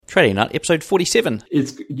Trading Nut, episode 47.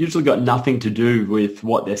 It's usually got nothing to do with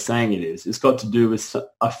what they're saying it is. It's got to do with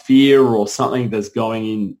a fear or something that's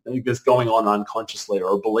going on unconsciously,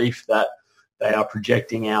 or a belief that they are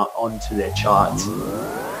projecting out onto their charts.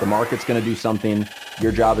 The market's going to do something.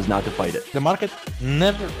 Your job is not to fight it. The market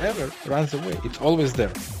never, ever runs away. It's always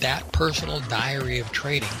there. That personal diary of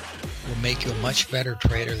trading will make you a much better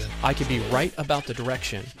trader than... I could be right about the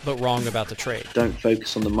direction, but wrong about the trade. Don't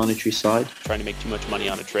focus on the monetary side. Trying to make too much money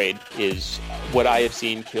on a trade is what I have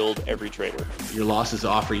seen killed every trader. Your losses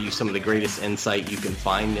offer you some of the greatest insight you can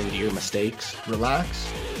find into your mistakes.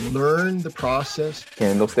 Relax, learn the process.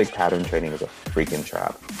 Candlestick pattern trading is a freaking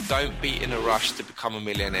trap. Don't be in a rush to become a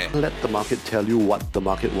millionaire. Let the market tell you what the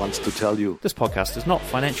market wants to tell you. This podcast is not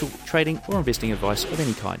financial, trading, or investing advice of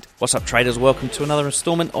any kind. What's up, traders? Welcome to another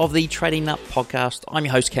installment of the Trading Nut podcast. I'm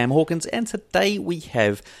your host, Cam Hawkins, and today we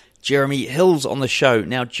have Jeremy Hills on the show.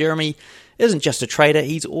 Now, Jeremy isn't just a trader,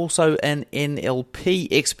 he's also an NLP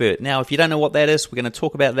expert. Now, if you don't know what that is, we're going to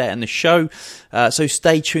talk about that in the show, so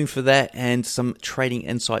stay tuned for that and some trading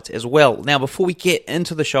insights as well. Now, before we get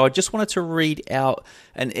into the show, I just wanted to read out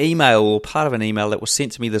an email, or part of an email that was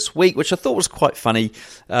sent to me this week, which I thought was quite funny,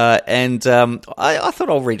 and I thought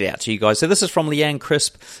I'll read it out to you guys. So this is from Leanne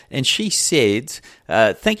Crisp, and she said,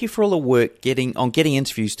 thank you for all the work getting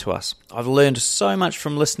interviews to us. I've learned so much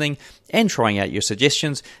from listening and trying out your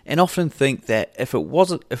suggestions, and often think that if I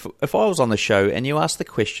was on the show and you asked the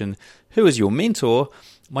question, who is your mentor,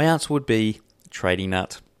 my answer would be Trading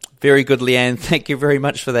Nut. Very good, Leanne. Thank you very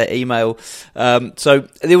much for that email. So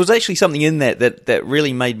there was actually something in that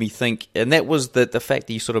really made me think, and that was the fact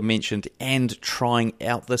that you sort of mentioned, and trying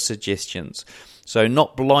out the suggestions. So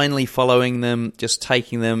not blindly following them, just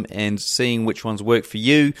taking them and seeing which ones work for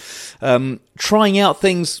you. Trying out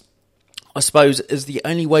things, I suppose, is the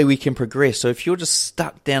only way we can progress. So if you're just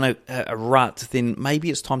stuck down a rut, then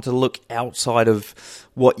maybe it's time to look outside of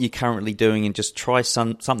what you're currently doing and just try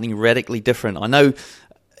something radically different. I know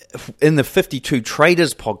in the 52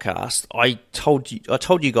 Traders podcast, I told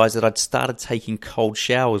you guys that I'd started taking cold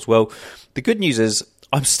showers. Well, the good news is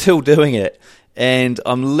I'm still doing it, and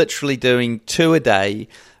I'm literally doing 2 a day.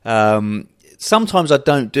 Sometimes I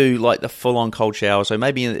don't do like the full-on cold shower, so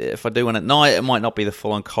maybe if I do one at night, it might not be the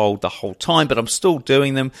full-on cold the whole time, but I'm still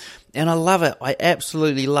doing them, and I love it. I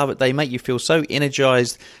absolutely love it. They make you feel so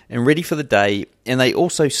energized and ready for the day, and they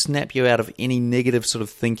also snap you out of any negative sort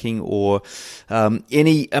of thinking or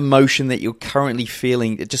any emotion that you're currently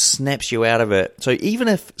feeling. It just snaps you out of it. So even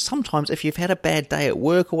if you've had a bad day at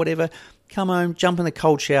work or whatever, come home, jump in the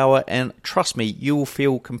cold shower, and trust me, you will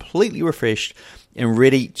feel completely refreshed and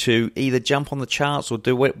ready to either jump on the charts or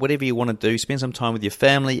do whatever you want to do, spend some time with your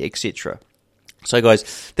family, etc. So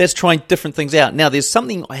guys, that's trying different things out. Now, there's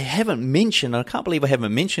something I haven't mentioned, and I can't believe I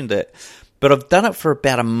haven't mentioned it, but I've done it for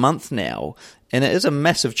about a month now, and it is a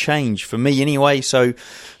massive change for me anyway. So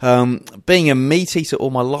being a meat eater all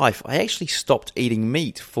my life, I actually stopped eating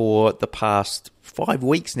meat for the past 5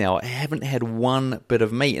 weeks now. I haven't had one bit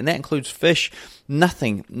of meat, and that includes fish,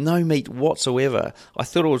 nothing, no meat whatsoever. I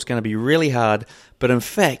thought it was going to be really hard, but in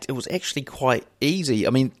fact, it was actually quite easy. I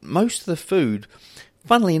mean, most of the food,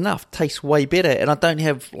 funnily enough, tastes way better, and I don't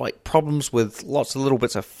have like problems with lots of little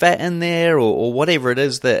bits of fat in there or whatever it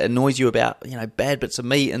is that annoys you about, bad bits of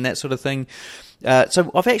meat and that sort of thing.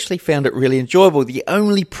 So I've actually found it really enjoyable. The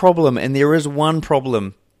only problem, and there is one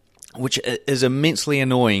problem, which is immensely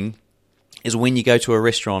annoying, is when you go to a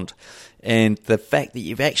restaurant and the fact that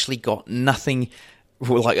you've actually got nothing,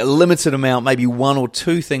 like a limited amount, maybe 1 or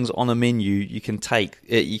 2 things on the menu you can take,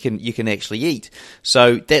 you can actually eat.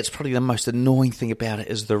 So that's probably the most annoying thing about it,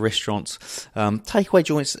 is the restaurants. Takeaway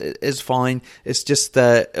joints is fine. It's just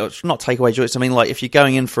it's not takeaway joints. I mean, like if you're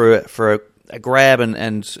going in for a grab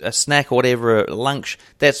and a snack or whatever, a lunch,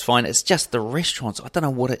 that's fine. It's just the restaurants. I don't know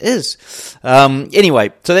what it is.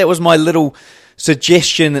 Anyway, so that was my little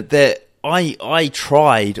suggestion that I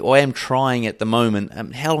tried, or am trying at the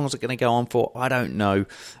moment. How long is it going to go on for? I don't know.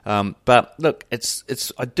 But look,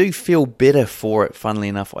 I do feel better for it. Funnily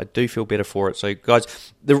enough, I do feel better for it. So, guys,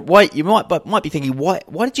 you might be thinking, why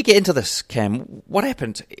did you get into this, Cam? What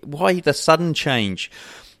happened? Why the sudden change?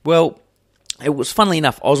 Well, it was, funnily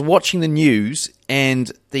enough, I was watching the news,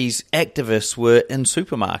 and these activists were in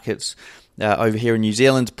supermarkets over here in New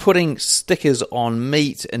Zealand putting stickers on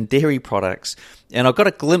meat and dairy products. And I got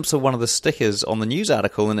a glimpse of one of the stickers on the news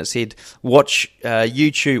article, and it said, watch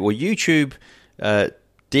YouTube,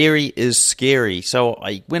 dairy is scary. So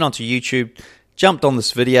I went onto YouTube, jumped on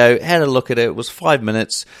this video, had a look at it. It was 5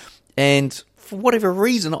 minutes, and for whatever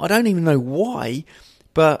reason, I don't even know why,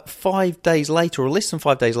 but 5 days later, or less than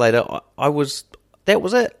 5 days later, that was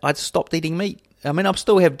it. I'd stopped eating meat. I mean, I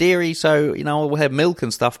still have dairy, so, we'll have milk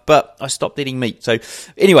and stuff, but I stopped eating meat. So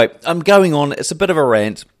anyway, I'm going on. It's a bit of a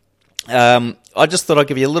rant. I just thought I'd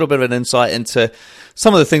give you a little bit of an insight into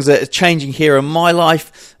some of the things that are changing here in my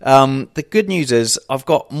life. The good news is I've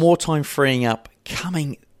got more time freeing up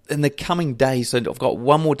coming in the coming days. So I've got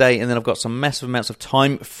one more day, and then I've got some massive amounts of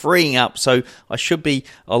time freeing up. So I should be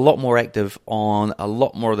a lot more active on a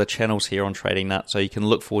lot more of the channels here on Trading Nut. So you can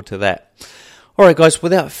look forward to that. All right, guys,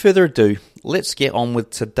 without further ado, let's get on with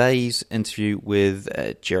today's interview with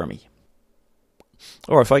Jeremy.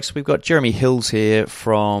 All right, folks, we've got Jeremy Hills here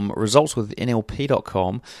from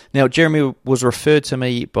resultswithnlp.com. Now, Jeremy was referred to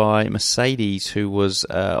me by Mercedes, who was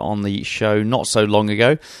on the show not so long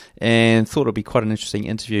ago, and thought it would be quite an interesting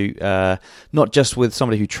interview, not just with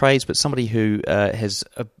somebody who trades, but somebody who has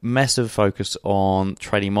a massive focus on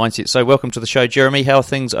trading mindset. So welcome to the show, Jeremy. How are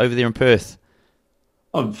things over there in Perth?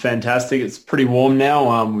 Oh, fantastic. It's pretty warm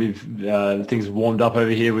now. Things have warmed up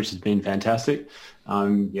over here, which has been fantastic.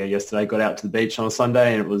 Yesterday got out to the beach on a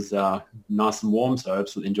Sunday and it was nice and warm, so I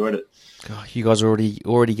absolutely enjoyed it. God, you guys are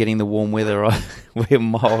already getting the warm weather. Right? We're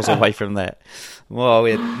miles away from that. Well,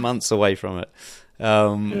 we're months away from it.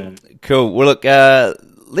 Cool. Well, look,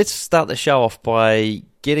 let's start the show off by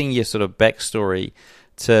getting your sort of backstory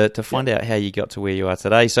to find out how you got to where you are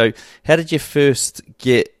today. So how did you first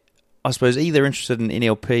get, I suppose, either interested in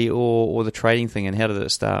NLP or the trading thing, and how did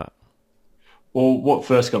it start? Well, what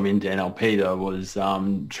first got me into NLP, though, was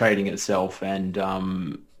trading itself. And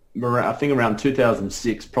I think around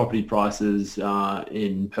 2006, property prices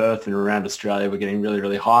in Perth and around Australia were getting really,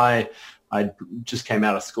 really high. I just came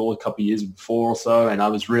out of school a couple of years before or so, and I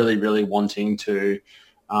was really, really wanting to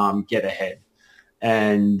get ahead.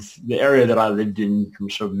 And the area that I lived in, I'm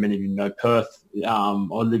sure many of you know Perth, I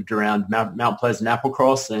lived around Mount Pleasant,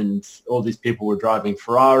 Applecross, and all these people were driving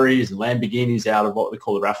Ferraris and Lamborghinis out of what they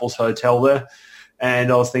call the Raffles Hotel there.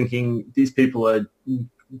 And I was thinking, these people are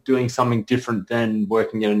doing something different than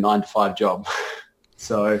working in a 9-to-5 job.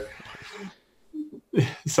 So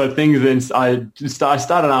things, then I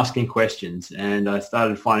started asking questions, and I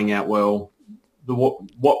started finding out, well,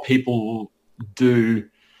 what people do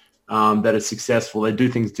that are successful. They do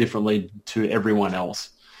things differently to everyone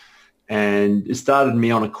else. And it started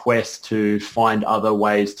me on a quest to find other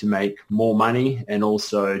ways to make more money and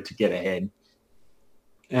also to get ahead.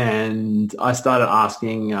 And I started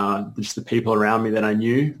asking just the people around me that I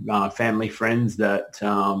knew, family, friends, that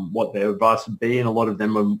what their advice would be. And a lot of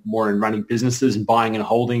them were more in running businesses and buying and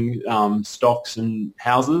holding stocks and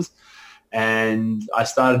houses. And I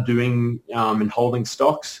started doing and holding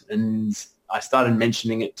stocks, and I started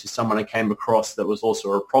mentioning it to someone I came across that was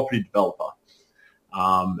also a property developer.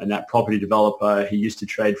 And that property developer, he used to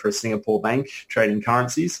trade for a Singapore bank, trading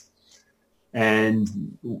currencies. And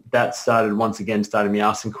that started me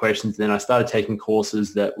asking questions. Then I started taking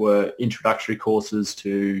courses that were introductory courses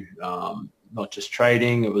to not just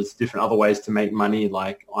trading. It was different other ways to make money,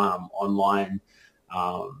 like online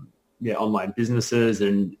businesses.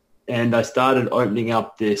 And I started opening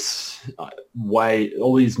up this way,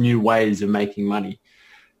 all these new ways of making money.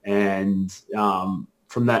 And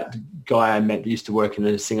from that guy I met who used to work in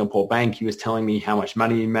a Singapore bank, he was telling me how much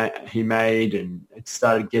money he made, and it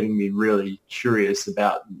started getting me really curious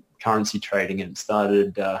about currency trading, and it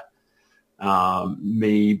started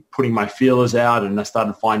me putting my feelers out, and I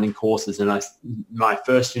started finding courses. And my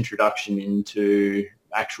first introduction into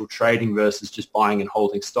actual trading versus just buying and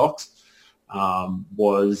holding stocks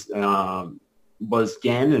was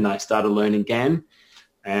GAN, and I started learning GAN.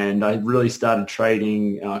 And I really started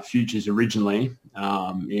trading futures originally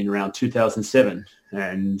in around 2007.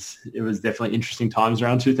 And it was definitely interesting times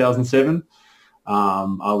around 2007.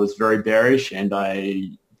 I was very bearish, and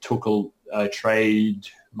I took a trade.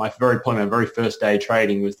 My very first day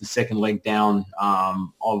trading was the second leg down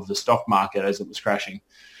of the stock market as it was crashing.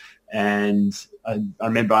 And I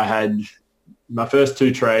remember I had my first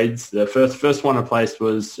two trades. The first one I placed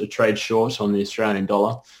was a trade short on the Australian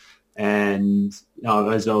dollar. And I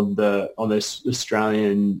was on the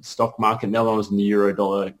Australian stock market. The other one was in the euro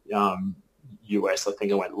dollar US. I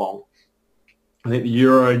think I went long. I think the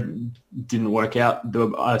euro didn't work out. The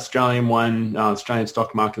Australian one, Australian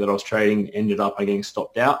stock market that I was trading, ended up getting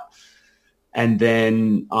stopped out. And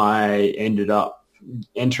then I ended up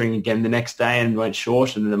entering again the next day and went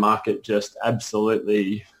short, and the market just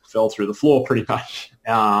absolutely fell through the floor pretty much.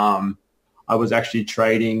 I was actually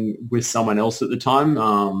trading with someone else at the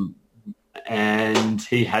time, and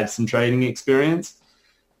he had some trading experience,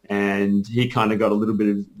 and he kind of got a little bit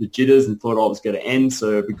of the jitters and thought I was going to end,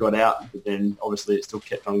 so we got out, but then obviously it still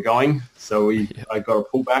kept on going. So I got a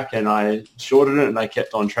pullback, and I shorted it, and I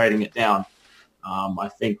kept on trading it down. I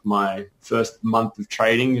think my first month of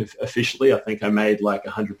trading officially, I think I made like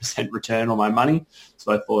 100% return on my money.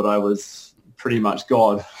 So I thought I was pretty much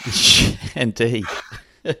God. Indeed.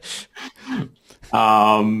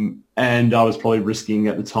 And I was probably risking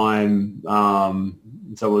at the time,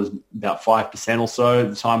 so it was about 5% or so at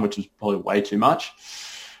the time, which was probably way too much.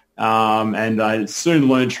 And I soon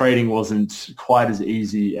learned trading wasn't quite as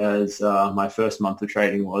easy as my first month of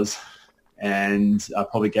trading was. And I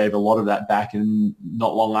probably gave a lot of that back in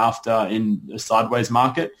not long after in a sideways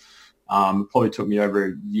market. Probably took me over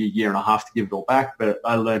a year and a half to give it all back, but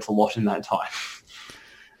I learned a lot in that time.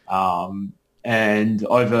 And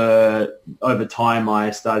over time,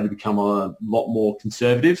 I started to become a lot more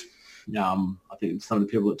conservative. I think some of the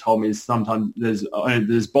people that told me is sometimes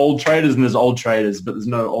there's bold traders and there's old traders, but there's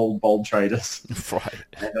no old bold traders. Right.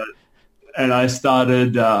 And I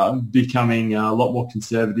started becoming a lot more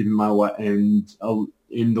conservative in my way and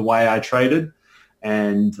in the way I traded.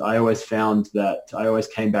 And I always found that I always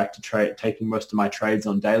came back to taking most of my trades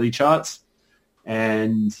on daily charts.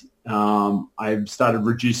 And I started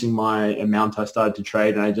reducing my amount I started to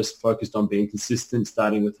trade, and I just focused on being consistent,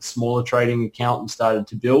 starting with a smaller trading account and started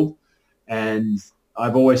to build. And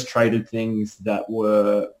I've always traded things that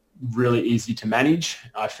were really easy to manage.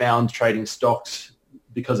 I found trading stocks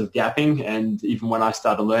because of gapping, and even when I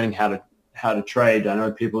started learning how to trade, I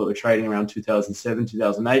know people that were trading around 2007,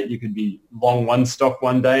 2008, you could be long one stock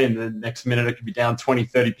one day and the next minute it could be down 20,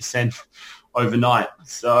 30% overnight.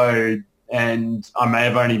 And I may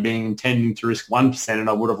have only been intending to risk 1% and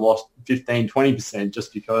I would have lost 15, 20%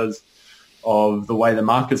 just because of the way the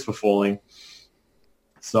markets were falling.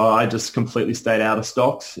 So I just completely stayed out of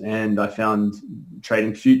stocks, and I found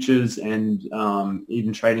trading futures and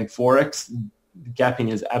even trading Forex,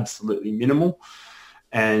 gapping is absolutely minimal,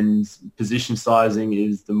 and position sizing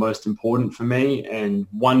is the most important for me, and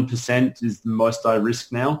 1% is the most I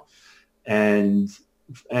risk now. And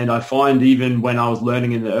I find even when I was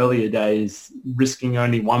learning in the earlier days, risking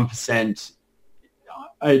only 1%,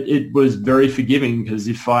 it was very forgiving, because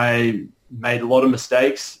if I made a lot of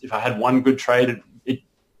mistakes, if I had one good trade,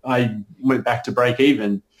 I went back to break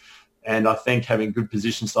even. And I think having good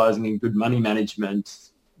position sizing and good money management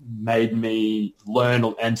made me learn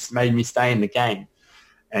and made me stay in the game.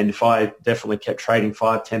 And if I definitely kept trading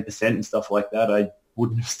 5, 10% and stuff like that, I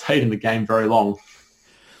wouldn't have stayed in the game very long.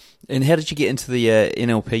 And how did you get into the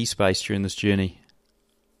NLP space during this journey?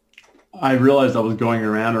 I realized I was going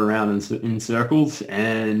around and around in circles,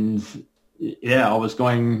 and I was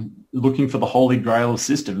looking for the holy grail of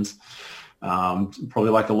systems. Probably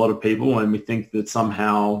like a lot of people, and we think that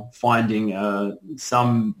somehow finding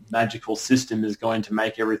some magical system is going to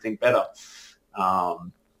make everything better.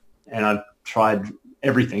 And I've tried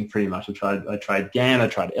everything pretty much. I tried Gann, I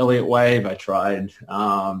tried Elliott Wave, I tried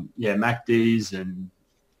MACDs and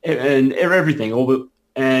everything.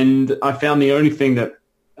 And I found the only thing that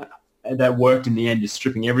worked in the end is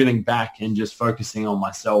stripping everything back and just focusing on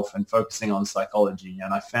myself and focusing on psychology.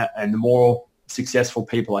 And the more successful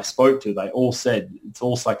people I spoke to, they all said it's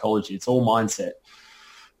all psychology, it's all mindset.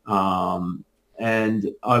 And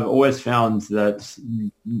I've always found that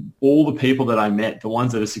all the people that I met, the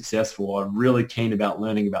ones that are successful, are really keen about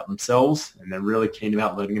learning about themselves, and they're really keen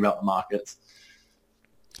about learning about the markets.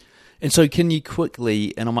 And so can you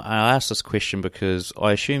quickly, and I ask this question because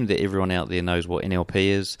I assume that everyone out there knows what NLP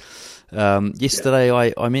is. Yesterday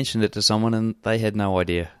I mentioned it to someone and they had no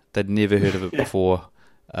idea. They'd never heard of it before.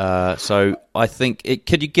 So I think,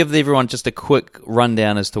 could you give everyone just a quick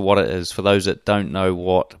rundown as to what it is for those that don't know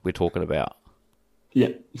what we're talking about? Yeah,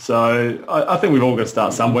 so I think we've all got to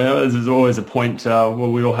start somewhere. There's always a point where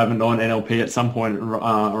we all haven't known NLP at some point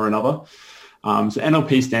or another. So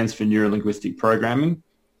NLP stands for Neuro-Linguistic Programming.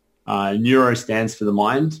 Neuro stands for the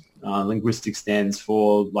mind. Linguistic stands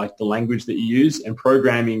for like the language that you use. And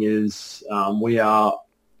programming is we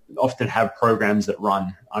often have programs that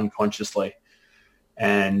run unconsciously.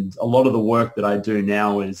 And a lot of the work that I do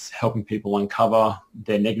now is helping people uncover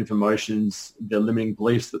their negative emotions, their limiting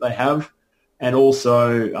beliefs that they have, and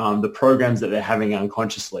also the programs that they're having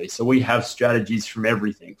unconsciously. So we have strategies from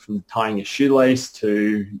everything, from tying a shoelace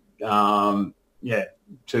to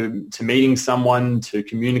meeting someone, to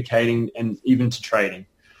communicating, and even to trading.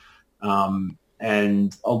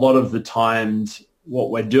 And a lot of the times what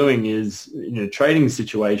we're doing is, in a trading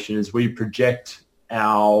situation, is we project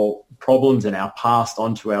our problems and our past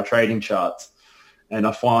onto our trading charts. And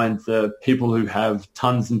I find the people who have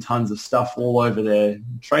tons and tons of stuff all over their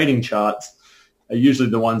trading charts are usually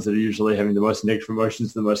the ones that are usually having the most negative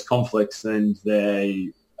emotions, the most conflicts, and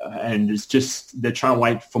they and it's just they're trying to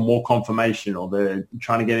wait for more confirmation, or they're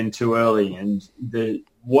trying to get in too early, and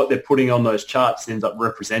what they're putting on those charts ends up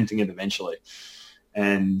representing it eventually,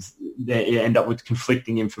 and they end up with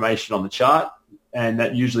conflicting information on the chart, and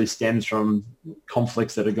that usually stems from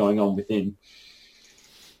conflicts that are going on within.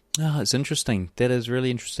 Oh, it's interesting. That is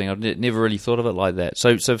really interesting. I've never really thought of it like that. So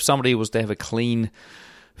if somebody was to have a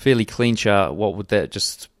fairly clean chart, what would that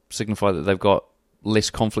just signify, that they've got less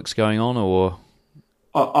conflicts going on, or?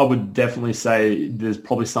 I would definitely say there's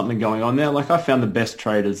probably something going on there. Like, I found the best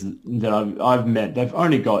traders that I've met, they've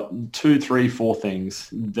only got 2, 3, 4 things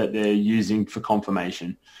that they're using for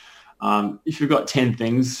confirmation. If you've got 10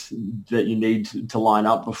 things that you need to line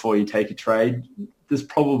up before you take a trade, there's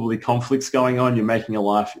probably conflicts going on. You're making your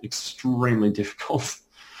life extremely difficult.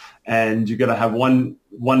 And you've got to have one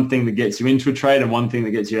thing that gets you into a trade and one thing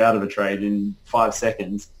that gets you out of a trade in 5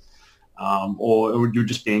 seconds. Or you'll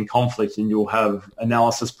just be in conflict and you'll have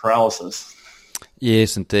analysis paralysis.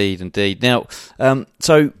 Yes, indeed. Now,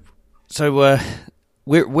 so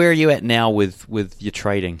where are you at now with your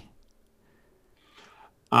trading?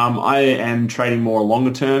 I am trading more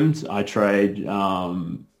longer terms. I trade.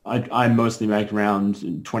 I mostly make around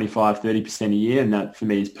 25-30% a year, and that for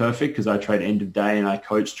me is perfect because I trade end of day and I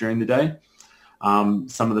coach during the day.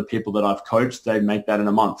 Some of the people that I've coached, they make that in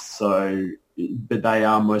a month. But they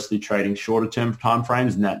are mostly trading shorter term time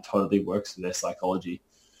frames, and that totally works for their psychology.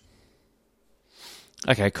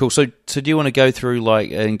 Okay, cool. So do you want to go through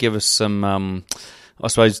and give us some, I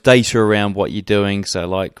suppose, data around what you're doing? So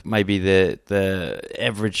like maybe the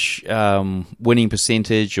average winning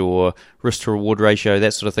percentage or risk to reward ratio,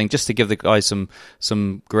 that sort of thing, just to give the guys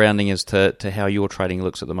some grounding as to how your trading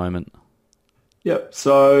looks at the moment. Yep.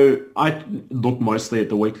 So I look mostly at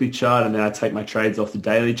the weekly chart, and then I take my trades off the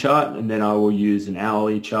daily chart, and then I will use an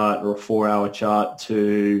hourly chart or a 4-hour chart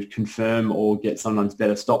to confirm or get sometimes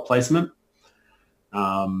better stop placement.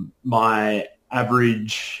 My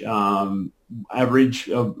average amount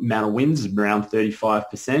of wins is around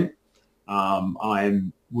 35%. I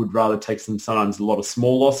would rather take sometimes a lot of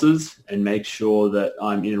small losses and make sure that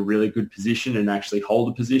I'm in a really good position and actually hold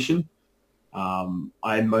a position.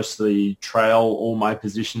 I mostly trail all my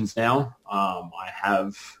positions now. I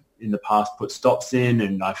have in the past put stops in,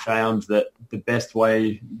 and I found that the best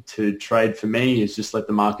way to trade for me is just let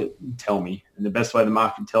the market tell me. And the best way the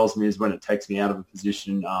market tells me is when it takes me out of a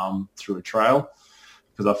position through a trail,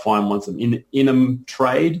 because I find once I'm in a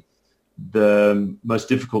trade, the most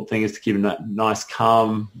difficult thing is to keep a nice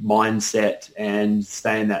calm mindset and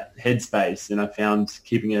stay in that headspace. And I found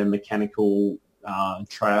keeping a mechanical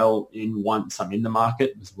trail in once I'm in the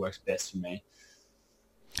market works best for me.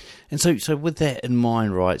 And so with that in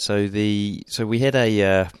mind, right? So we had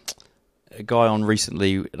a guy on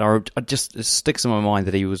recently, and it sticks in my mind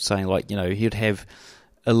that he was saying, like, he'd have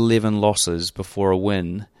 11 losses before a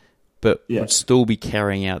win, but would still be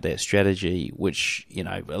carrying out that strategy, which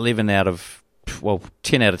 11 out of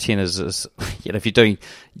 10 out of 10 is if you're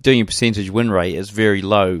doing your percentage win rate is very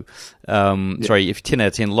low. Sorry, if 10 out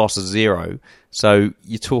of 10 loss is 0, so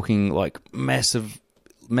you're talking like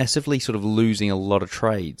massively sort of losing a lot of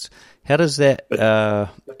trades. How does that?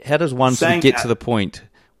 How does one sort of get to the point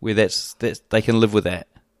where that's they can live with that?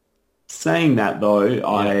 Saying that though,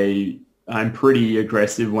 I'm pretty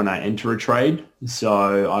aggressive when I enter a trade,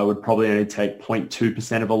 so I would probably only take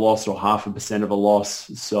 0.2% of a loss or 0.5% of a loss.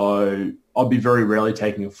 So I'll be very rarely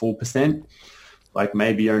taking a full percent, like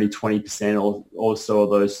maybe only 20% or so of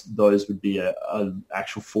those would be a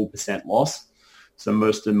actual full percent loss. So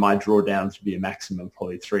most of my drawdowns would be a maximum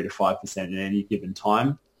probably 3 to 5% at any given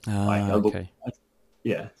time. Okay.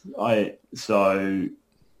 So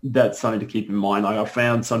that's something to keep in mind. Like I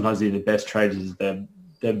found sometimes even the best traders, they're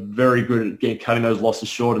very good at cutting those losses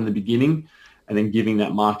short in the beginning, and then giving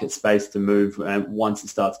that market space to move once it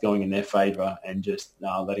starts going in their favor, and just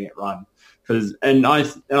letting it run.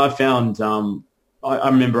 I found I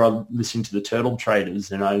remember I listened to the turtle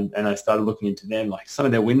traders, and I started looking into them. Like some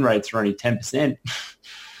of their win rates were only 10%,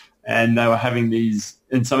 and they were having these.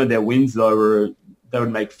 And some of their wins though they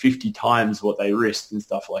would make 50 times what they risked and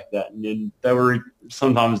stuff like that. And then they were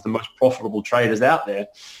sometimes the most profitable traders out there.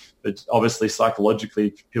 But obviously,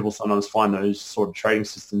 psychologically, people sometimes find those sort of trading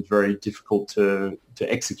systems very difficult to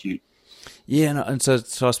execute. Yeah, and so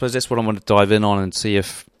I suppose that's what I want to dive in on and see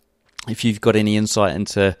if you've got any insight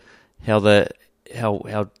into how the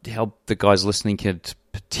guys listening could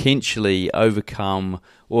potentially overcome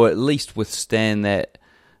or at least withstand that,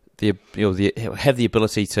 have the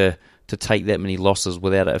ability to take that many losses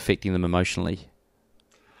without it affecting them emotionally.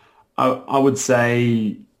 I would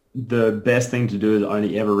say the best thing to do is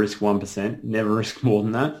only ever risk 1%, never risk more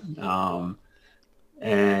than that.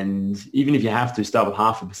 And even if you have to, start with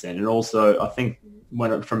 0.5%. And also, I think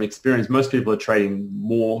from experience, most people are trading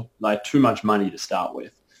more, like too much money to start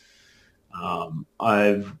with.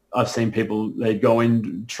 I've seen people, they go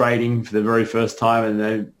in trading for the very first time and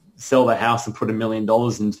they sell their house and put $1 million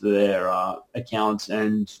into their account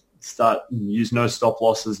and use no stop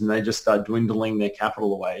losses, and they just start dwindling their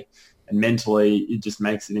capital away. And mentally, it just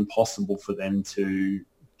makes it impossible for them to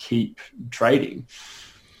keep trading.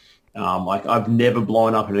 Like I've never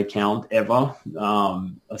blown up an account ever.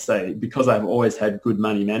 I say because I've always had good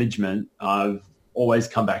money management, I've always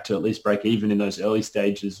come back to at least break even in those early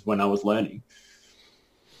stages when I was learning.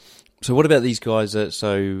 So what about these guys and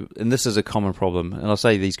this is a common problem, and I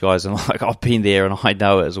say these guys, and like I've been there and I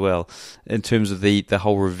know it as well, in terms of the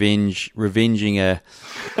whole revenging a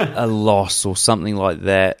loss or something like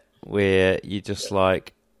that, where you just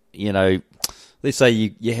like, you know, let's say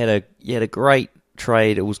you had a great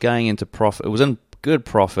trade, it was going into profit, it was in good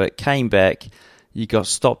profit, came back, you got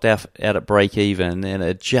stopped out at break even, and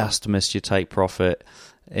it just missed your take profit,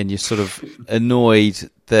 and you're sort of annoyed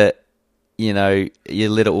that, you know, you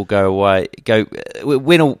let it all go away. I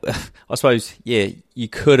suppose, yeah, you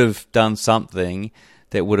could have done something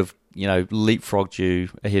that would have, you know, leapfrogged you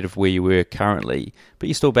ahead of where you were currently, but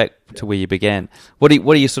you're still back to where you began. What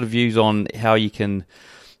are your sort of views on how you can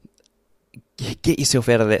get yourself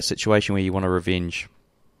out of that situation where you want to revenge?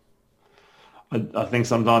 I think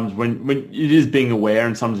sometimes when it is being aware,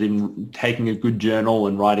 and sometimes even taking a good journal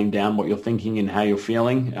and writing down what you're thinking and how you're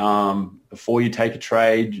feeling before you take a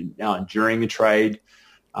trade, during a trade,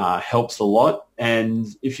 helps a lot. And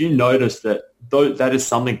if you notice that that is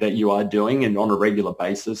something that you are doing and on a regular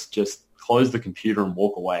basis, just close the computer and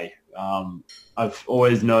walk away. I've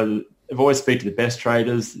always speak to the best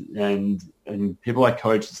traders and people I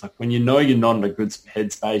coach. It's like when you know you're not in a good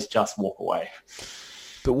headspace, just walk away.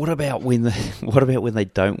 But what about when they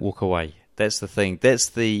don't walk away? That's the thing.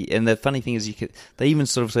 And the funny thing is, they even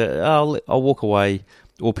sort of say, "Oh, I'll walk away,"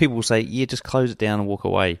 or people will say, "Yeah, just close it down and walk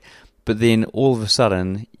away." But then all of a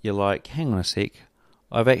sudden, you're like, "Hang on a sec,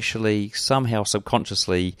 I've actually somehow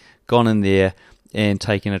subconsciously gone in there and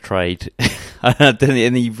taken a trade," and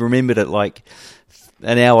then you've remembered it like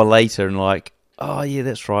an hour later, and like, "Oh yeah,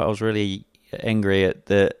 that's right, I was really angry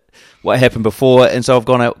at what happened before, and so I've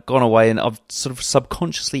gone away, and I've sort of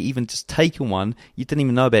subconsciously even just taken one you didn't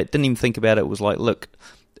even know about, didn't even think about it. It was like, look,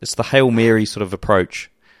 it's the Hail Mary sort of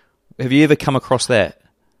approach. Have you ever come across that?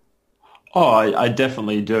 Oh, I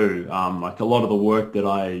definitely do. Like a lot of the work that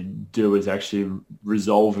I do is actually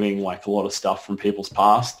resolving like a lot of stuff from people's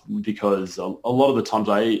past, because a lot of the times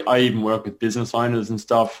I even work with business owners and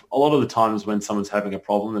stuff. A lot of the times when someone's having a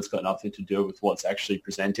problem, it's got nothing to do with what's actually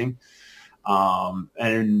presenting.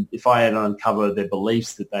 And if I had uncovered their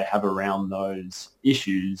beliefs that they have around those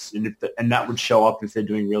issues, and that would show up if they're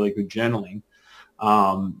doing really good journaling,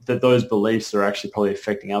 that those beliefs are actually probably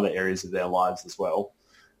affecting other areas of their lives as well.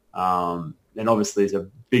 And obviously it's a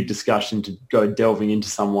big discussion to go delving into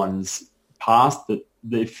someone's past, that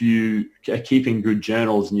if you are keeping good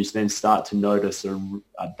journals and you then start to notice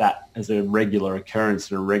that as a regular occurrence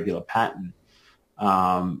and a regular pattern,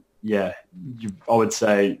 I would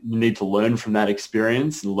say you need to learn from that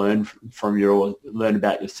experience and learn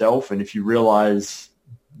about yourself. And if you realize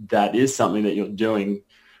that is something that you're doing,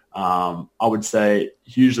 I would say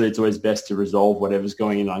usually it's always best to resolve whatever's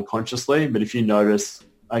going in unconsciously. But if you notice,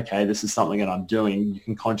 okay, this is something that I'm doing, you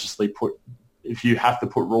can consciously if you have to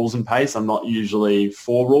put rules in place, I'm not usually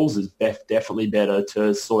for rules. It's definitely better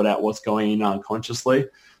to sort out what's going in unconsciously.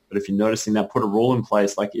 But if you're noticing that, put a rule in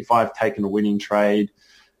place. Like if I've taken a winning trade,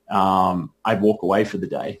 I'd walk away for the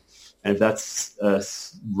day. And if that's a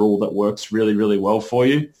rule that works really, really well for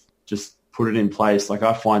you, just put it in place. Like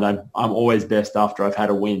I find I'm always best after I've had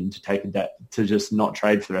a win to take a day, to just not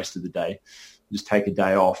trade for the rest of the day, just take a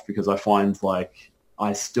day off, because I find like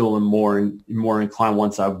I still am more inclined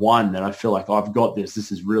once I've won, and I feel like I've got this.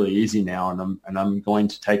 This is really easy now, and I'm going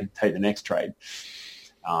to take the next trade.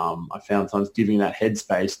 I found sometimes giving that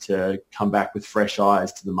headspace to come back with fresh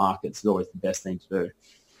eyes to the markets is always the best thing to do.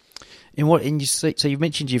 So you've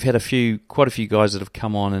mentioned you've had quite a few guys that have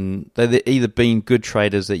come on, and they've either been good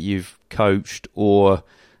traders that you've coached, or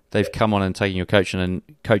they've come on and taken your coaching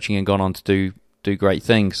and gone on to do great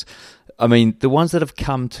things. I mean, the ones that have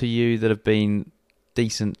come to you that have been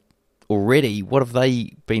decent already, what have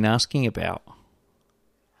they been asking about?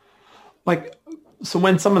 So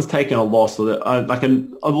when someone's taken a loss, a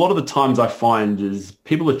lot of the times I find is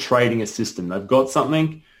people are trading a system. They've got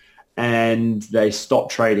something, and they stop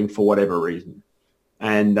trading for whatever reason.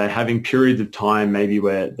 And they're having periods of time maybe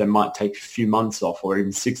where they might take a few months off, or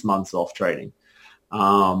even 6 months off trading.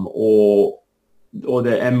 Or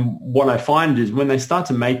and what I find is when they start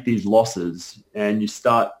to make these losses and I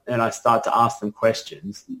start to ask them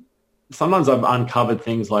questions, sometimes I've uncovered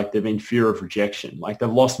things like they've been fear of rejection, like they've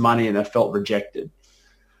lost money and they've felt rejected.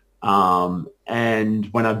 And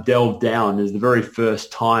when I've delved down, is the very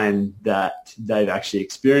first time that they've actually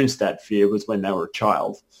experienced that fear was when they were a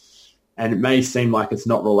child. And it may seem like it's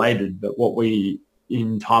not related, but what we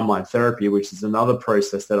in timeline therapy, which is another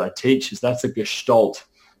process that I teach, is that's a gestalt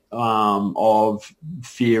of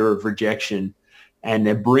fear of rejection. And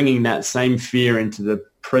they're bringing that same fear into the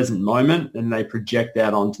present moment and they project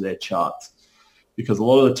that onto their charts. Because a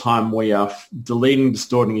lot of the time we are deleting,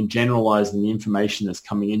 distorting, and generalizing the information that's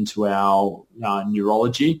coming into our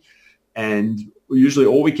neurology. And usually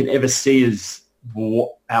all we can ever see is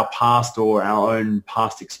our past or our own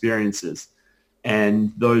past experiences.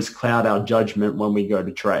 And those cloud our judgment when we go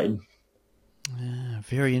to trade. Yeah,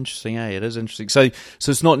 very interesting, eh? It is interesting. So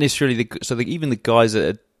it's not necessarily even the guys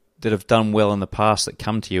that have done well in the past that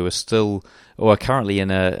come to you are still or are currently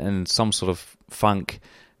in some sort of funk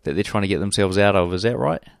that they're trying to get themselves out of. Is that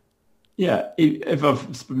right? Yeah. If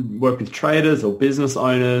I've worked with traders or business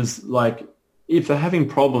owners, like if they're having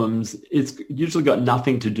problems, it's usually got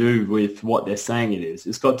nothing to do with what they're saying it is.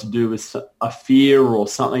 It's got to do with a fear or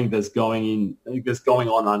something that's going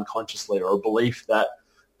on unconsciously, or a belief that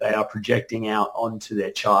they are projecting out onto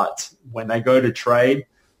their charts. When they go to trade,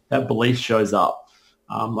 that belief shows up.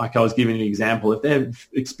 Like I was giving an example, if they're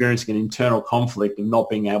experiencing an internal conflict of not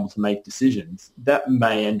being able to make decisions, that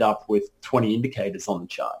may end up with 20 indicators on the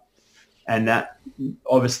chart. And that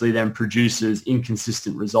obviously then produces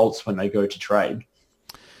inconsistent results when they go to trade.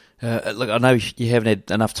 Look, I know you haven't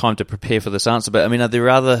had enough time to prepare for this answer, but I mean, are there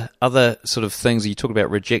other sort of things, you talk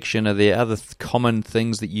about rejection, are there other common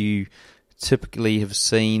things that you typically have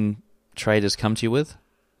seen traders come to you with?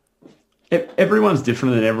 Everyone's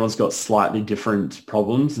different and everyone's got slightly different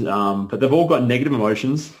problems, but they've all got negative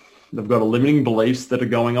emotions. They've got limiting beliefs that are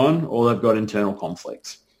going on, or they've got internal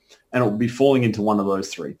conflicts. And it will be falling into one of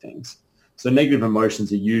those three things. So negative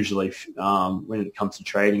emotions are usually, when it comes to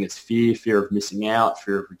trading, it's fear of missing out,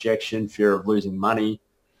 fear of rejection, fear of losing money,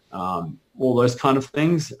 all those kind of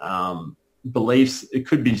things. Beliefs, it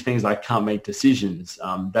could be things like can't make decisions.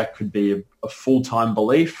 That could be a full-time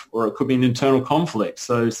belief, or it could be an internal conflict.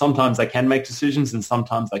 So sometimes they can make decisions and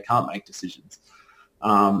sometimes they can't make decisions.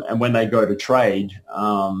 And when they go to trade,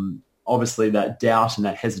 obviously that doubt and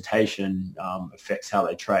that hesitation affects how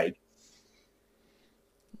they trade.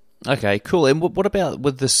 Okay, cool. And what about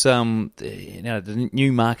with this, the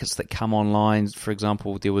new markets that come online? For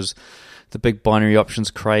example, there was the big binary options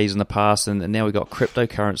craze in the past, and now we've got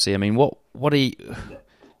cryptocurrency. I mean,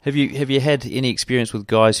 have you had any experience with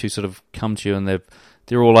guys who sort of come to you and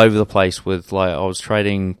they're all over the place with, like, I was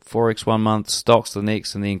trading Forex one month, stocks the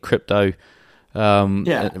next, and then crypto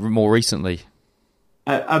more recently?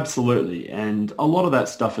 Absolutely. And a lot of that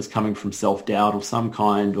stuff is coming from self-doubt of some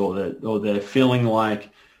kind, or they're feeling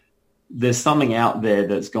like there's something out there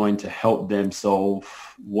that's going to help them solve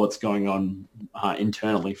what's going on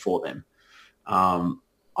internally for them.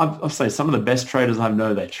 I'll say some of the best traders I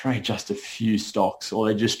know, they trade just a few stocks, or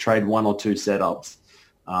they just trade one or two setups.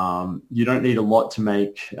 You don't need a lot to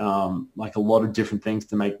make, like a lot of different things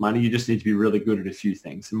to make money. You just need to be really good at a few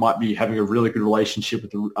things. It might be having a really good relationship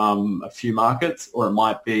with a few markets, or it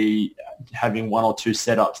might be having one or two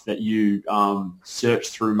setups that you search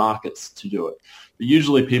through markets to do it. But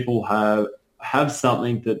usually people have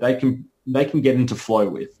something that they can get into flow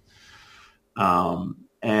with.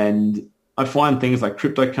 And I find things like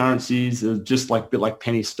cryptocurrencies are just like a bit like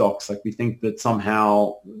penny stocks. Like we think that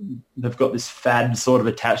somehow they've got this fad sort of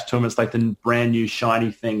attached to them. It's like the brand new shiny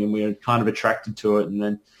thing, and we're kind of attracted to it. And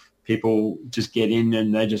then people just get in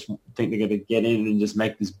and they just think they're going to get in and just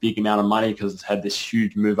make this big amount of money because it's had this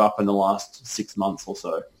huge move up in the last 6 months or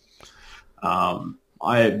so.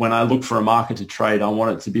 When I look for a market to trade, I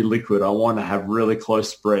want it to be liquid. I want to have really close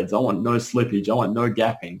spreads. I want no slippage. I want no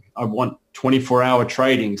gapping. I want 24-hour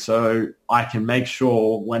trading, so I can make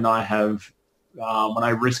sure when I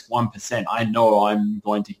risk 1%, I know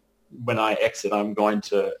when I exit, I'm going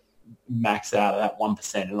to max out at that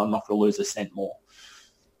 1%, and I'm not going to lose a cent more.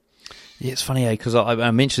 Yeah, it's funny, because I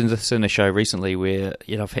mentioned this in a show recently where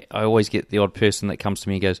I always get the odd person that comes to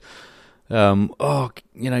me and goes, can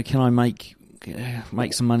I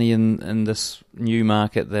make some money in this new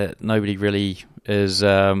market that nobody really is,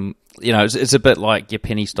 it's a bit like your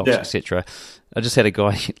penny stocks, etc. I just had a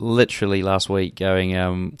guy literally last week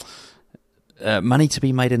going, money to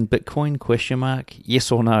be made in Bitcoin, ?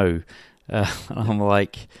 Yes or no? I'm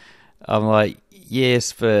like,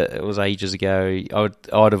 yes, but it was ages ago.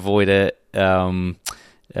 I'd avoid it.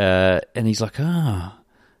 And he's like,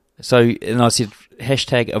 So, and I said,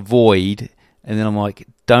 hashtag avoid, and then I'm like,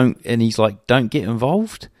 don't, and he's like, don't get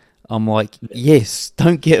involved. I'm like, yes,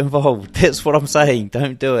 don't get involved. That's what I'm saying.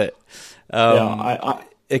 Don't do it.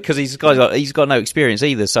 Because he's got no experience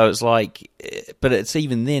either. So it's like, but it's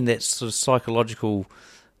even then, that's sort of psychological.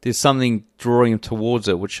 There's something drawing him towards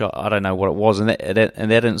it, which I don't know what it was in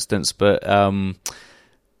that instance, but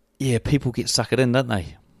people get suckered in, don't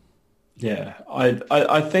they? Yeah,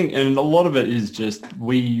 I think, and a lot of it is just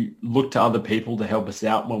we look to other people to help us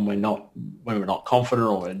out when we're not confident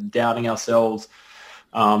or we're doubting ourselves.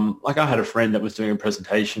 Like I had a friend that was doing a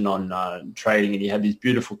presentation on trading, and he had these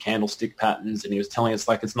beautiful candlestick patterns, and he was telling us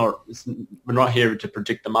like we're not here to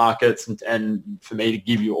predict the markets, and for me to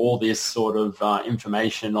give you all this sort of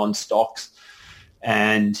information on stocks.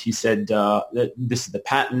 And he said that this is the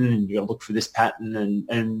pattern, and you got to look for this pattern,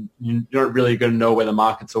 and you're not really going to know where the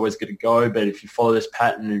market's always going to go. But if you follow this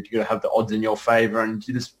pattern, you're going to have the odds in your favor. And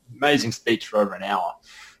do this amazing speech for over an hour.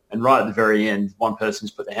 And right at the very end, one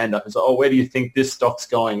person's put their hand up and said, "Oh, where do you think this stock's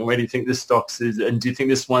going? And where do you think this stock's is? And do you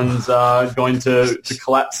think this one's going to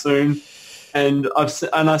collapse soon?" And I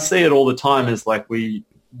see it all the time as like we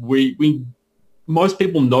most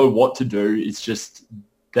people know what to do. It's just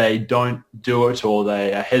they don't do it, or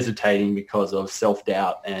they are hesitating because of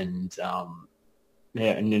self-doubt and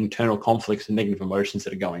internal conflicts and negative emotions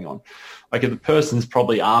that are going on. Like if the person's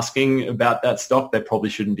probably asking about that stock, they probably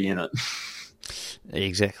shouldn't be in it.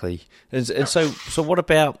 Exactly. And so what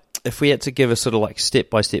about if we had to give a sort of like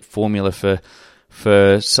step-by-step formula for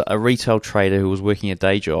a retail trader who was working a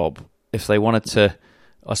day job, if they wanted to,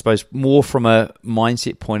 I suppose, more from a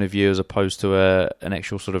mindset point of view as opposed to an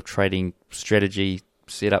actual sort of trading strategy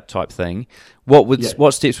setup type thing,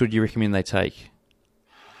 what steps would you recommend they take?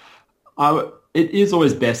 It is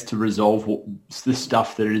always best to resolve the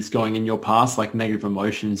stuff that is going in your past, like negative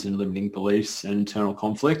emotions and limiting beliefs and internal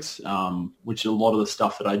conflicts, which is a lot of the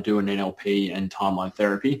stuff that I do in NLP and timeline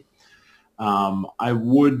therapy. I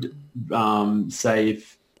would say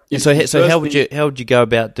So how would you go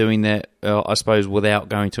about doing that? I suppose without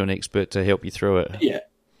going to an expert to help you through it. Yeah.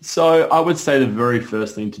 So I would say the very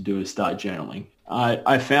first thing to do is start journaling.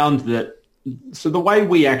 I found that. So the way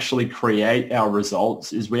we actually create our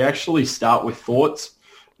results is we actually start with thoughts,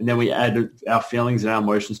 and then we add our feelings and our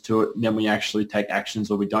emotions to it, and then we actually take actions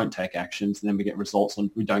or we don't take actions, and then we get results and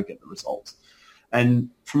we don't get the results. And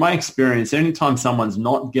from my experience, anytime someone's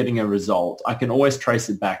not getting a result, I can always trace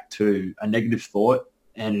it back to a negative thought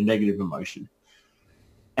and a negative emotion.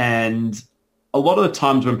 And a lot of the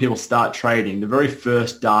times when people start trading, the very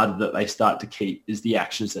first data that they start to keep is the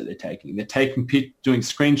actions that they're taking. They're doing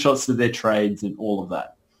screenshots of their trades and all of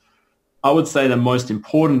that. I would say the most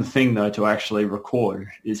important thing, though, to actually record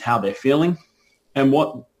is how they're feeling and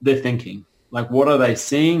what they're thinking. Like, what are they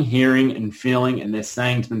seeing, hearing, and feeling, and they're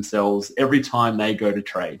saying to themselves every time they go to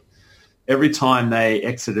trade, every time they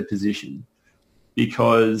exit a position,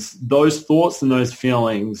 because those thoughts and those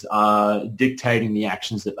feelings are dictating the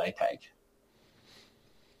actions that they take.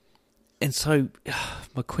 And so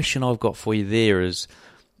my question I've got for you there is,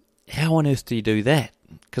 how on earth do you do that?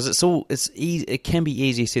 Because it's easy. It can be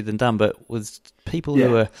easier said than done. But with people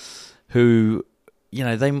who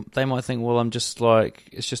they might think, well, I'm just like,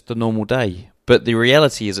 it's just a normal day. But the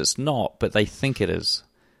reality is it's not. But they think it is.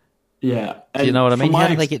 Yeah. Do you know what I mean? How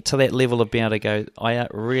do they get to that level of being able to go, I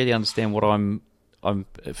really understand what I'm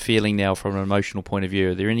feeling now from an emotional point of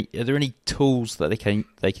view? Are there any tools that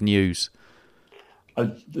they can use?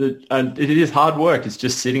 And it is hard work. It's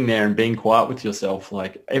just sitting there and being quiet with yourself.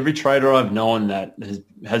 Like every trader I've known that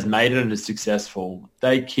has made it and is successful,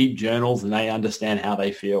 they keep journals and they understand how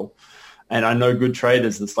they feel. And I know good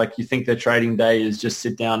traders, it's like you think their trading day is just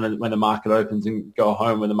sit down when the market opens and go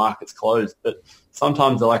home when the market's closed. But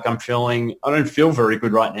sometimes they're like, I don't feel very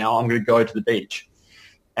good right now. I'm going to go to the beach.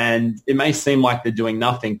 And it may seem like they're doing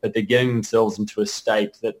nothing, but they're getting themselves into a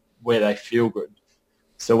state where they feel good.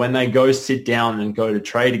 So when they go sit down and go to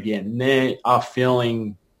trade again, they are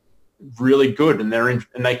feeling really good, and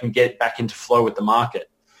they can get back into flow with the market.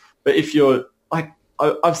 But if you're like,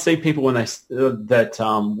 I've seen people when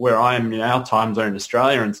where I am in our time zone in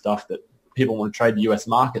Australia and stuff, that people want to trade the US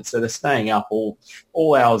market, so they're staying up all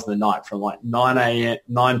hours of the night from like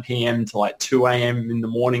 9 p.m. to like 2 a.m. in the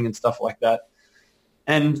morning and stuff like that,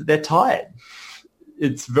 and they're tired.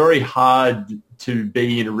 It's very hard to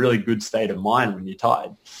be in a really good state of mind when you're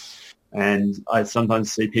tired. And I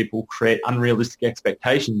sometimes see people create unrealistic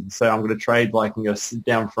expectations and say, I'm going to trade, like I'm going to sit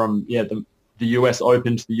down from the US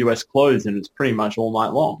open to the US close, and it's pretty much all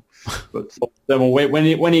night long. But then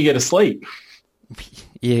when you get to sleep?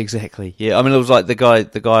 Yeah, exactly. Yeah, I mean, it was like the guy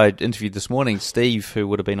I interviewed this morning, Steve, who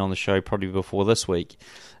would have been on the show probably before this week.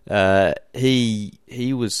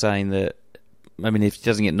 He was saying that, I mean, if he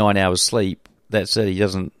doesn't get 9 hours sleep, that's it. He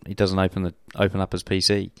doesn't open up his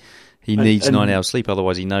PC. He needs 9 hours sleep,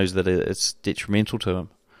 otherwise he knows that it's detrimental to him.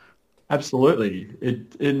 Absolutely.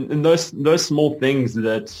 In those small things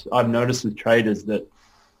that I've noticed with traders, that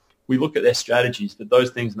we look at their strategies, but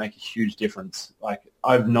those things make a huge difference. Like,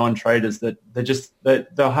 I've known traders that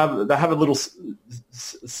they'll have a little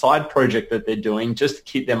side project that they're doing just to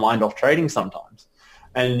keep their mind off trading sometimes.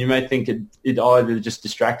 And you may think it either just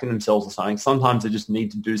distracting themselves or something. Sometimes they just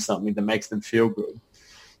need to do something that makes them feel good,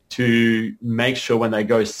 to make sure when they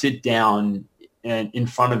go sit down and in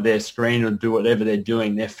front of their screen or do whatever they're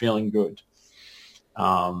doing, they're feeling good,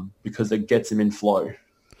 because it gets them in flow.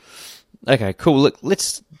 Okay, cool. Look,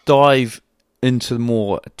 let's dive into the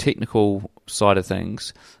more technical side of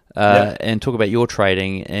things and talk about your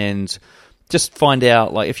trading, and just find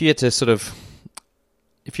out, like, if you had to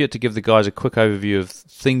give the guys a quick overview of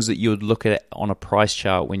things that you would look at on a price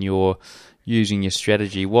chart when you're using your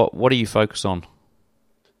strategy, what do you focus on?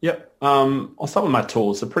 Yep. I'll start with my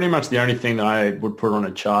tools. So pretty much the only thing that I would put on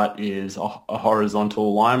a chart is a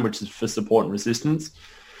horizontal line, which is for support and resistance.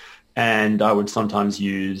 And I would sometimes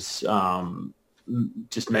use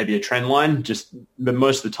just maybe a trend line. But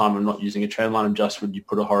most of the time I'm not using a trend line. You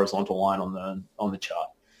put a horizontal line on the chart.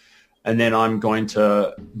 And then I'm going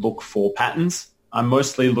to look for patterns. I'm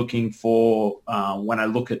mostly looking for, when I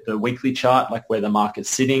look at the weekly chart, like where the market's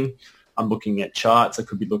sitting, I'm looking at charts. I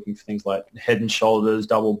could be looking for things like head and shoulders,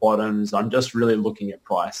 double bottoms. I'm just really looking at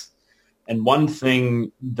price. And one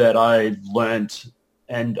thing that I learned,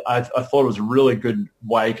 and I thought it was a really good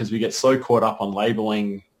way, because we get so caught up on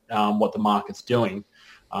labeling what the market's doing,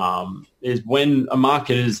 is when a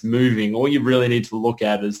market is moving, all you really need to look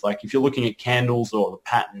at is, like, if you're looking at candles or the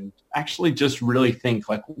pattern, actually just really think,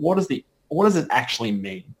 like, what does it actually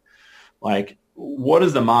mean? Like, what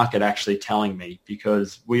is the market actually telling me?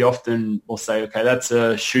 Because we often will say, okay, that's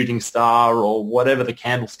a shooting star or whatever the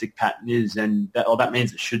candlestick pattern is, and that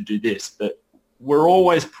means it should do this. But we're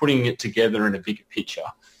always putting it together in a bigger picture.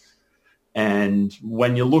 And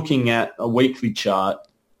when you're looking at a weekly chart,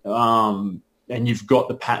 and you've got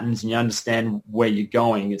the patterns and you understand where you're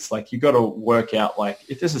going, it's like you've got to work out, like,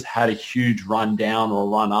 if this has had a huge run down or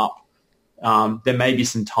run up, there may be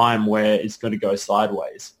some time where it's going to go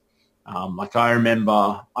sideways. Like, I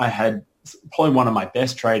remember I had probably one of my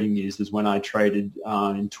best trading years was when I traded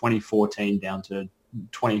in 2014 down to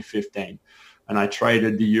 2015. And I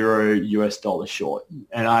traded the euro US dollar short.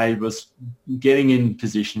 And I was getting in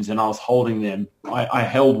positions and I was holding them. I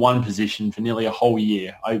held one position for nearly a whole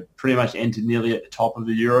year. I pretty much entered nearly at the top of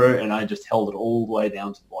the euro and I just held it all the way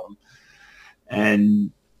down to the bottom.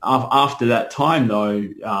 And after that time,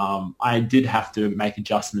 though, I did have to make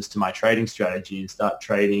adjustments to my trading strategy and start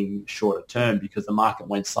trading shorter term, because the market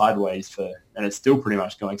went sideways and it's still pretty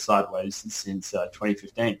much going sideways since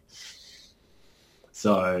 2015.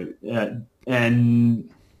 So, and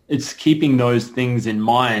it's keeping those things in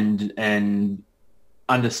mind and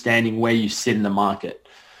understanding where you sit in the market.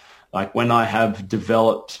 Like, when I have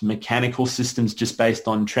developed mechanical systems just based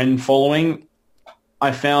on trend following,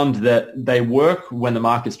 I found that they work when the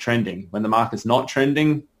market's trending. When the market's not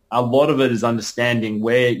trending, a lot of it is understanding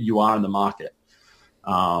where you are in the market.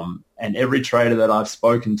 And every trader that I've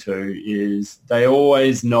spoken to they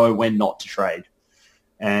always know when not to trade.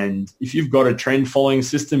 And if you've got a trend following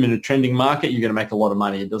system in a trending market, you're going to make a lot of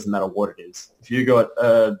money. It doesn't matter what it is. If you've got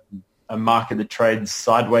a market that trades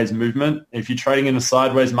sideways movement, if you're trading in a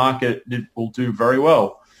sideways market, it will do very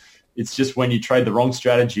well. It's just when you trade the wrong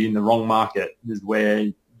strategy in the wrong market is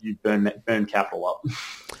where you burn capital up.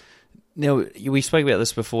 Now, we spoke about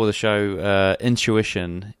this before the show,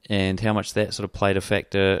 intuition, and how much that sort of played a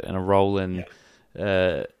factor and a role in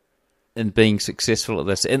being successful at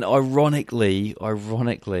this. And ironically,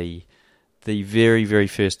 the very, very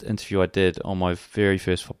first interview I did on my very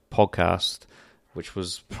first podcast, which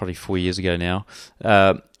was probably 4 years ago now,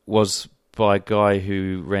 was by a guy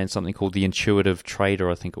who ran something called the Intuitive Trader,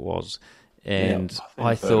 I think it was. And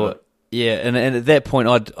I thought, and at that point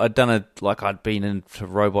I'd been into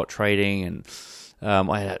robot trading, and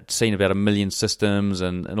I had seen about 1 million systems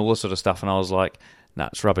and all this sort of stuff, and I was like, nah,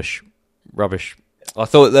 it's rubbish. I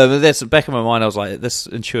thought that's back in my mind. I was like, this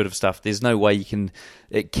intuitive stuff, there's no way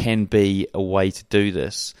it can be a way to do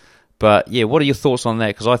this. But yeah, what are your thoughts on that?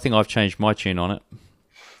 Because I think I've changed my tune on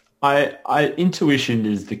it. Intuition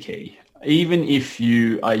is the key. Even if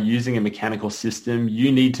you are using a mechanical system,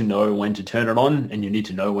 you need to know when to turn it on and you need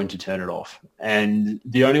to know when to turn it off. And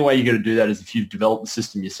the only way you're going to do that is if you've developed the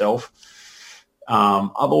system yourself.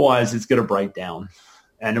 Otherwise, it's going to break down,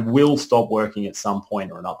 and it will stop working at some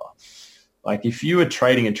point or another. Like if you are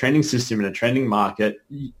trading a trending system in a trending market,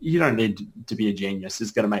 you don't need to be a genius.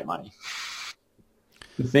 It's going to make money.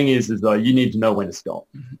 The thing is though, you need to know when to stop,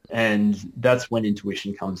 and that's when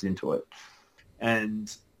intuition comes into it.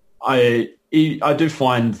 And I do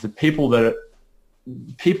find the people that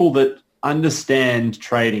understand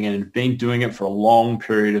trading and have been doing it for a long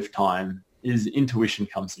period of time, is intuition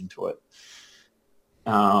comes into it.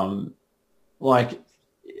 Like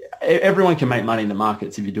everyone can make money in the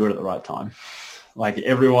markets if you do it at the right time. Like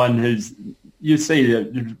everyone you see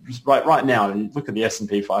right now, look at the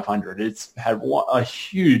S&P 500. It's had a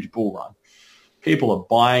huge bull run. People are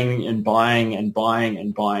buying and buying and buying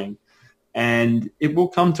and buying, and it will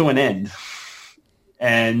come to an end.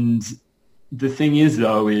 And the thing is,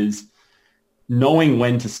 though, is knowing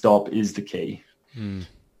when to stop is the key.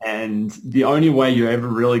 And the only way you're ever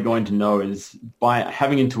really going to know is by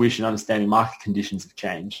having intuition, understanding market conditions have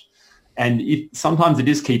changed. And sometimes it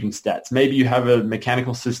is keeping stats. Maybe you have a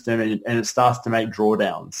mechanical system and it starts to make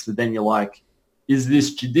drawdowns. So then you're like, is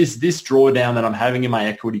this drawdown that I'm having in my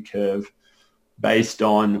equity curve based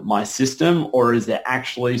on my system, or is there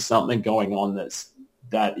actually something going on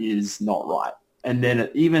that is not right? And then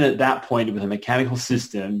even at that point with a mechanical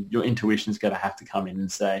system, your intuition is going to have to come in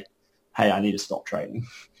and say, hey, I need to stop trading.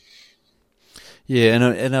 Yeah,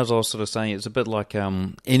 and as I was sort of saying, it's a bit like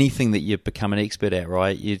anything that you become an expert at,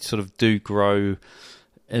 right? You sort of do grow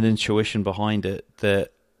an intuition behind it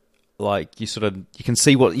that, like, you can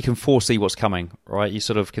foresee what's coming, right? You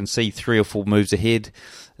sort of can see 3 or 4 moves ahead.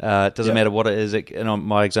 It doesn't matter what it is.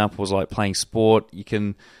 My example was like playing sport.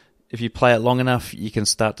 If you play it long enough, you can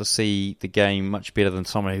start to see the game much better than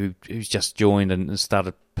someone who's just joined and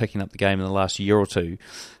started picking up the game in the last year or two.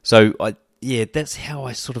 So that's how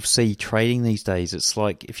I sort of see trading these days. It's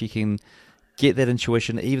like if you can get that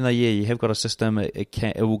intuition, even though you have got a system,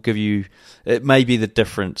 it will give you. It may be the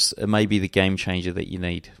difference. It may be the game changer that you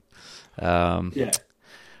need.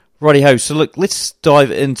 Righty-ho. So look, let's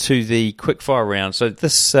dive into the quickfire round. So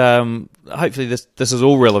this, hopefully this is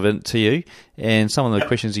all relevant to you, and some of the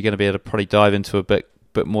questions you're going to be able to probably dive into a bit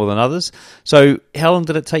more than others. So how long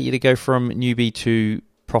did it take you to go from newbie to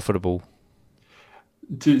profitable?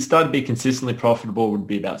 To start to be consistently profitable would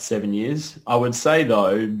be about 7 years. I would say,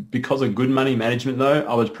 though, because of good money management, though,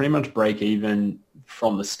 I was pretty much break even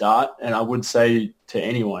from the start. And I would say to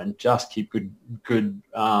anyone, just keep good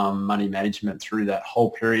money management through that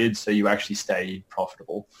whole period so you actually stay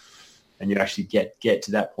profitable and you actually get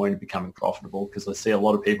to that point of becoming profitable, because I see a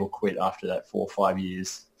lot of people quit after that 4 or 5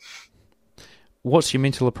 years. What's your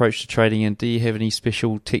mental approach to trading, and do you have any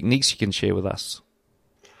special techniques you can share with us?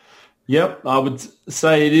 Yep, I would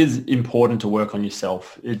say it is important to work on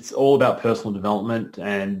yourself. It's all about personal development,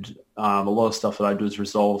 and a lot of stuff that I do is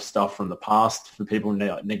resolve stuff from the past for people,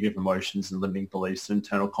 negative emotions and limiting beliefs,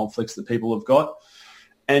 internal conflicts that people have got.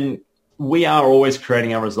 And we are always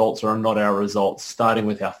creating our results or not our results, starting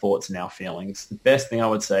with our thoughts and our feelings. The best thing I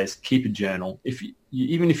would say is keep a journal.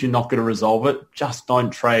 Even if you're not going to resolve it, just don't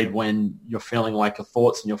trade when you're feeling like your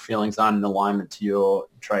thoughts and your feelings aren't in alignment to your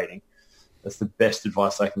trading. That's the best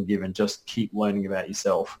advice I can give, and just keep learning about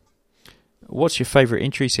yourself. What's your favorite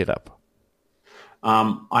entry setup?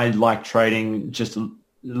 I like trading just a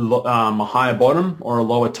higher bottom or a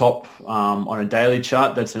lower top on a daily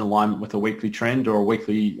chart that's in alignment with a weekly trend or a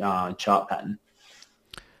weekly chart pattern.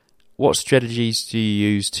 What strategies do you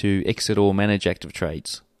use to exit or manage active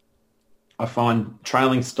trades? I find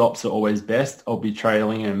trailing stops are always best. I'll be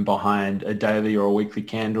trailing them behind a daily or a weekly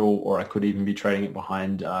candle, or I could even be trading it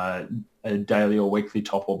behind a daily or weekly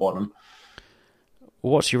top or bottom.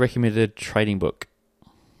 What's your recommended trading book?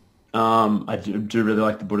 I do really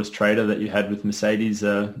like the Buddhist Trader that you had with Mercedes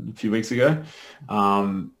a few weeks ago.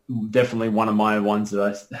 Definitely one of my ones that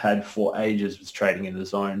I had for ages was Trading in the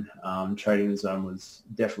Zone. Trading in the Zone was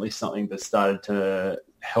definitely something that started to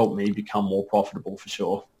help me become more profitable for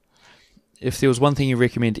sure. If there was one thing you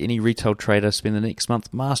recommend any retail trader spend the next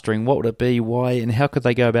month mastering, what would it be, why, and how could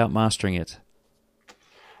they go about mastering it?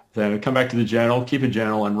 Then come back to the journal, keep a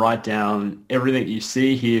journal, and write down everything you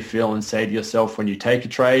see, hear, feel, and say to yourself when you take a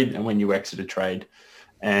trade and when you exit a trade.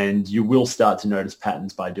 And you will start to notice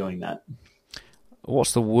patterns by doing that.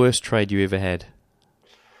 What's the worst trade you ever had?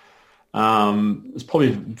 It was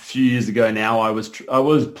probably a few years ago now. I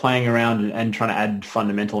was playing around and trying to add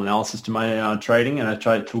fundamental analysis to my trading, and I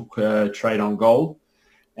took a trade on gold,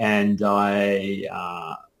 and it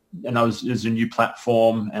was a new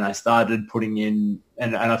platform, and I started putting in,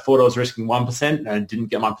 and I thought I was risking 1%, and I didn't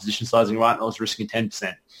get my position sizing right, and I was risking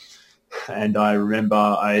 10%. And I remember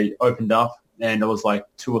I opened up, and it was like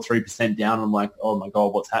 2 or 3% down. I'm like, oh my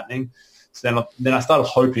God, what's happening? So then I started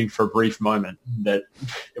hoping for a brief moment that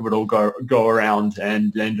it would all go around,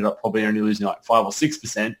 and ended up probably only losing like 5 or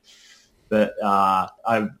 6%. But I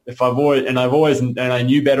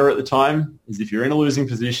knew better at the time, is if you're in a losing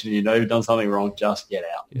position and you know you've done something wrong, just get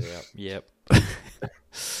out. Yep.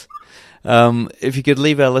 If you could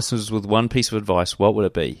leave our listeners with one piece of advice, what would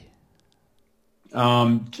it be?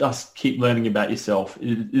 Just keep learning about yourself.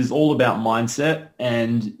 It is all about mindset,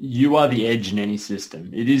 and you are the edge in any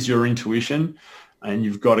system. It is your intuition, and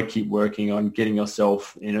you've got to keep working on getting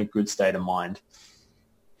yourself in a good state of mind.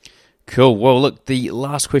 Cool. Well, look, the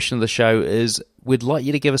last question of the show is, we'd like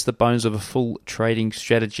you to give us the bones of a full trading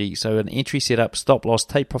strategy. So an entry setup, stop loss,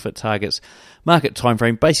 take profit targets, market time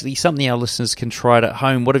frame, basically something our listeners can try it at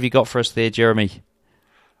home. What have you got for us there, Jeremy?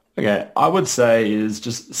 Okay, I would say is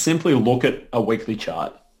just simply look at a weekly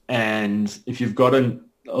chart. And if you've got a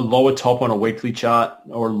lower top on a weekly chart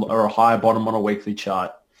or a higher bottom on a weekly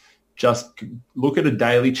chart, just look at a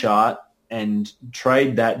daily chart and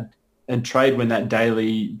trade when that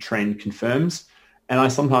daily trend confirms. And I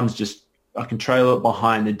sometimes I can trail it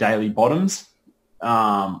behind the daily bottoms,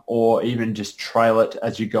 or even just trail it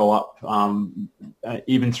as you go up,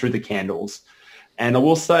 even through the candles. And I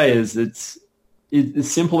will say is it's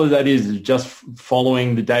as simple as that is just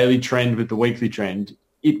following the daily trend with the weekly trend.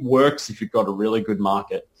 It works if you've got a really good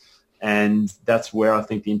market. And that's where I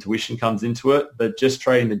think the intuition comes into it. But just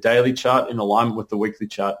trading the daily chart in alignment with the weekly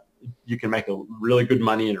chart, you can make a really good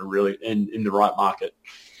money in the right market.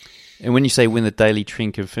 And when you say when the daily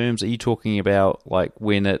trend confirms, are you talking about like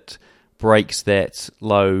when it breaks that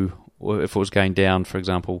low, or if it was going down, for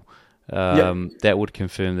example, that would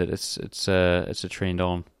confirm that it's a trend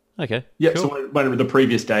on? Okay. Yeah. Cool. So when the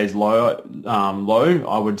previous day's low,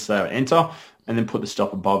 I would say enter, and then put the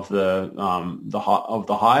stop above the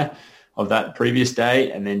high of that previous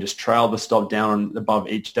day, and then just trail the stop down above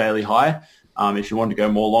each daily high. If you want to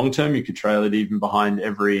go more long term, you could trail it even behind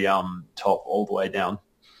every top all the way down.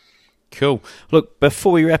 Cool. Look,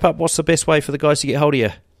 before we wrap up, what's the best way for the guys to get hold of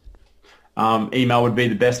you? Email would be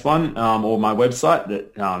the best one, or my website,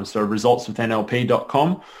 so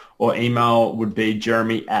resultswithnlp.com, or email would be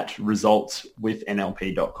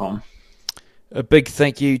jeremy@resultswithnlp.com. A big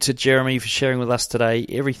thank you to Jeremy for sharing with us today.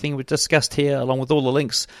 Everything we've discussed here, along with all the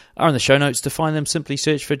links, are in the show notes. To find them, simply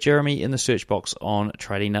search for Jeremy in the search box on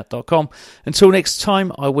tradingnut.com. Until next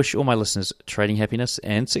time, I wish all my listeners trading happiness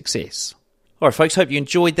and success. All right, folks, hope you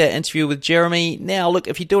enjoyed that interview with Jeremy. Now, look,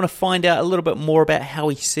 if you do want to find out a little bit more about how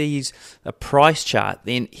he sees a price chart,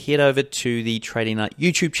 then head over to the Trading Nut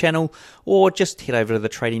YouTube channel, or just head over to the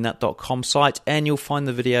tradingnut.com site, and you'll find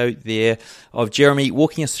the video there of Jeremy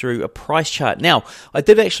walking us through a price chart. Now, I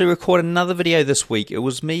did actually record another video this week. It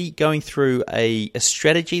was me going through a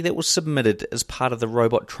strategy that was submitted as part of the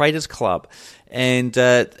Robot Traders Club, and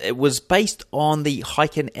it was based on the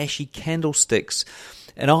Heiken Ashi candlesticks.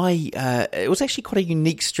 And it was actually quite a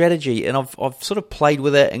unique strategy, and I've sort of played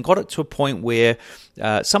with it and got it to a point where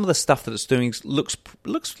some of the stuff that it's doing looks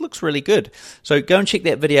really good. So go and check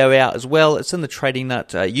that video out as well. It's in the Trading Nut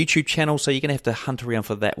YouTube channel, so you're going to have to hunt around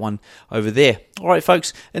for that one over there. All right,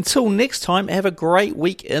 folks, until next time, have a great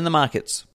week in the markets.